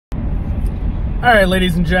All right,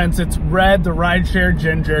 ladies and gents, it's Red, the rideshare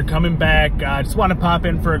ginger, coming back. Just want to pop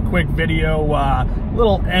in for a quick video,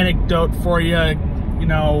 little anecdote for you. You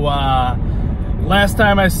know, last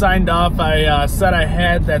time I signed off, I said I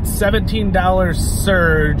had that $17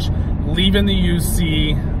 surge leaving the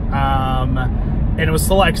UC, and it was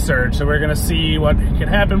select surge, so we're gonna see what can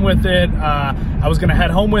happen with it. I was gonna head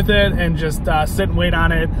home with it and just sit and wait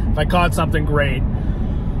on it. If I caught something, great.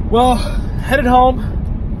 Well, headed home.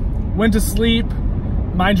 Went to sleep.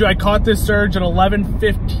 Mind you, I caught this surge at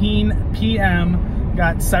 11:15 p.m.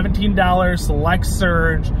 Got $17 select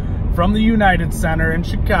surge from the United Center in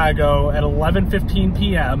Chicago at 11:15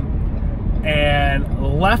 p.m.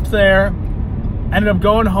 and left there. Ended up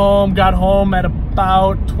going home. Got home at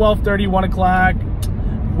about 12:30, 1 o'clock.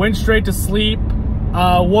 Went straight to sleep.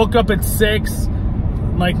 Woke up at 6.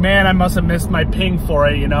 Like, man, I must have missed my ping for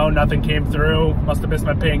it, you know, nothing came through, must have missed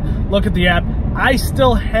my ping. Look at the app, I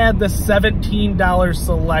still had the $17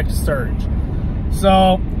 select surge.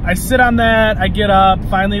 So I sit on that, I get up,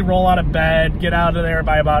 finally roll out of bed, get out of there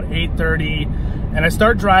by about 8:30, and I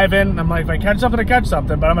start driving. I'm like, if I catch something, I catch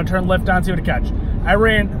something, but I'm gonna turn Lyft on, see what I catch. I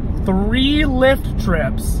ran 3 Lyft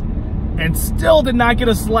trips and still did not get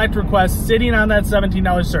a select request sitting on that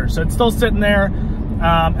 $17 surge. So it's still sitting there.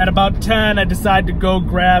 At about 10, I decided to go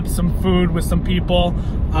grab some food with some people,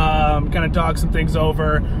 kind of talk some things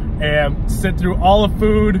over, and sit through all the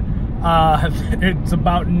food. It's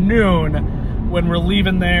about noon when we're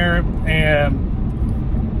leaving there,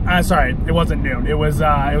 and sorry, it wasn't noon. It was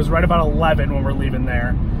right about 11 when we're leaving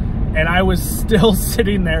there, and I was still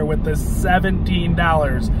sitting there with the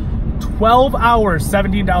 $17, 12 hours,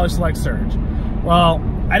 $17 select surge. Well,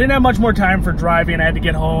 I didn't have much more time for driving. I had to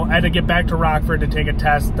get home. I had to get back to Rockford to take a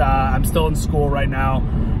test. I'm still in school right now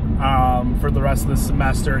for the rest of the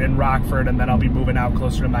semester in Rockford, and then I'll be moving out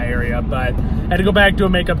closer to my area. But I had to go back to a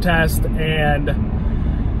makeup test, and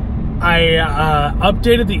I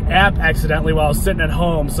updated the app accidentally while I was sitting at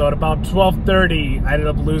home. So at about 12:30, I ended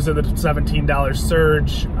up losing the $17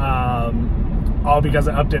 surge, all because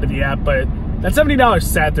I updated the app. But that $17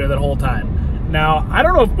 sat there that whole time. Now, I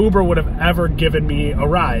don't know if Uber would have ever given me a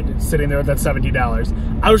ride sitting there with that $17.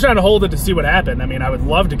 I was trying to hold it to see what happened. I mean, I would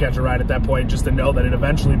love to catch a ride at that point just to know that it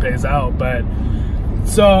eventually pays out. But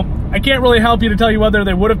so I can't really help you to tell you whether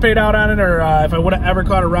they would have paid out on it or if I would have ever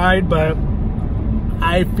caught a ride. But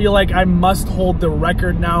I feel like I must hold the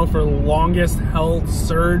record now for longest held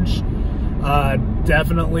surge.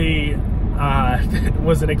 Definitely it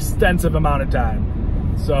was an extensive amount of time.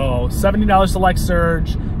 So $70 select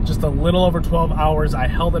surge, just a little over 12 hours I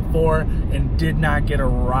held it for, and did not get a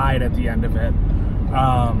ride at the end of it.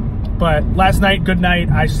 But last night, good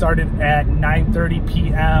night. I started at 9:30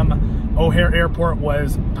 p.m. O'Hare Airport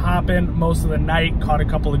was popping most of the night, caught a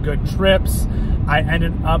couple of good trips. I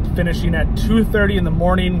ended up finishing at 2:30 in the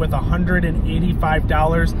morning with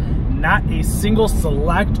 $185. Not a single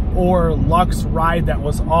select or Lux ride that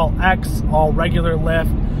was all X, all regular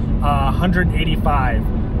Lyft. 185.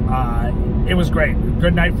 It was great.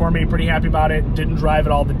 Good night for me. Pretty happy about it. Didn't drive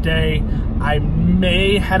it all the day. I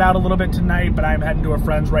may head out a little bit tonight, but I'm heading to a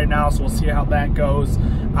friend's right now, so we'll see how that goes.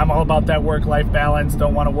 I'm all about that work-life balance.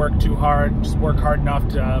 Don't want to work too hard. Just work hard enough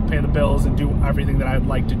to pay the bills and do everything that I'd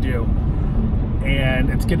like to do. And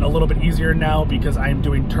it's getting a little bit easier now because I am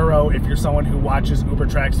doing Turo. If you're someone who watches Uber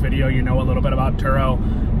Track's video, you know a little bit about Turo.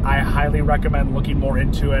 I highly recommend looking more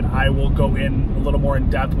into it. I will go in a little more in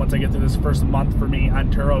depth once I get through this first month for me on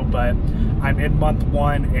Turo, but I'm in month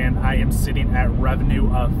 1 and I am sitting at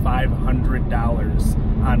revenue of $500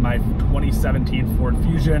 on my 2017 Ford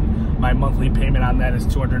Fusion. My monthly payment on that is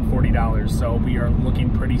 $240, so we are looking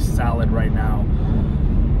pretty solid right now.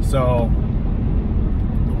 So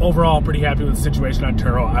overall, pretty happy with the situation on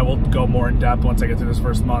Turo. I will go more in depth once I get through this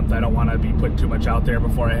first month. I don't want to be putting too much out there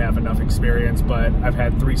before I have enough experience, but I've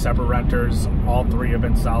had 3 separate renters. All 3 have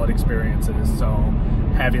been solid experiences. So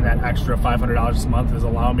having that extra $500 a month is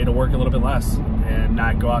allowing me to work a little bit less and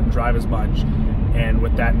not go out and drive as much. And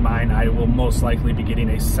with that in mind, I will most likely be getting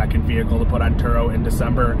a second vehicle to put on Turo in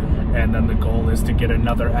December. And then the goal is to get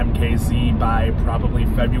another MKZ by probably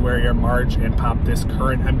February or March and pop this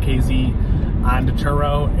current MKZ onto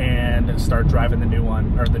Turo and start driving the new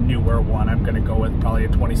one, or the newer one. I'm going to go with probably a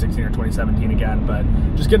 2016 or 2017 again, but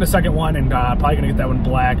just getting a second one, and probably going to get that one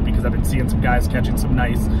black because I've been seeing some guys catching some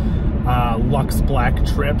nice Lux black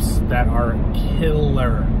trips that are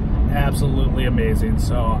killer. Absolutely amazing.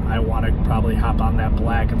 So I want to probably hop on that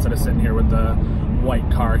black instead of sitting here with the white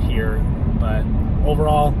car here. But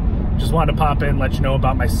overall, just wanted to pop in, let you know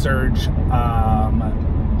about my surge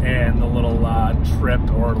and the little trip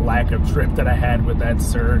or lack of trip that I had with that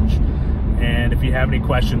surge. And if you have any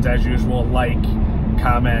questions, as usual, like,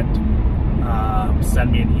 comment,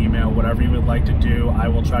 send me an email, whatever you would like to do. I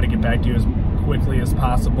will try to get back to you as quickly as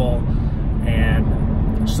possible.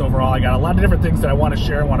 And just overall, I got a lot of different things that I want to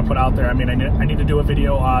share and want to put out there. I mean, I need to do a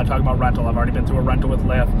video talking about rental. I've already been through a rental with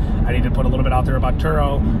Lyft. I need to put a little bit out there about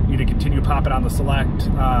Turo. Need to continue popping on the Select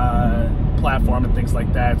platform and things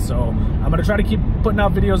like that. So I'm going to try to keep putting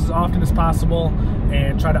out videos as often as possible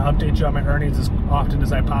and try to update you on my earnings as often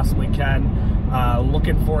as I possibly can.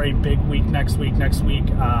 Looking for a big week next week.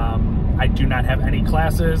 I do not have any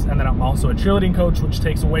classes, and then I'm also a cheerleading coach, which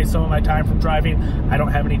takes away some of my time from driving. I don't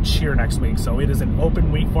have any cheer next week, so it is an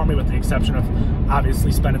open week for me, with the exception of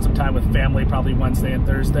obviously spending some time with family, probably Wednesday and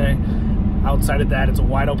Thursday. Outside of that, it's a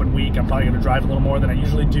wide open week. I'm probably going to drive a little more than I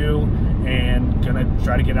usually do, and going to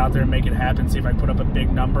try to get out there and make it happen, see if I can put up a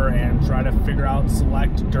big number and try to figure out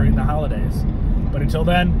Select during the holidays. But until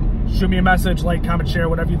then, shoot me a message, like, comment, share,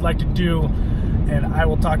 whatever you'd like to do, and I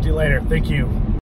will talk to you later. Thank you.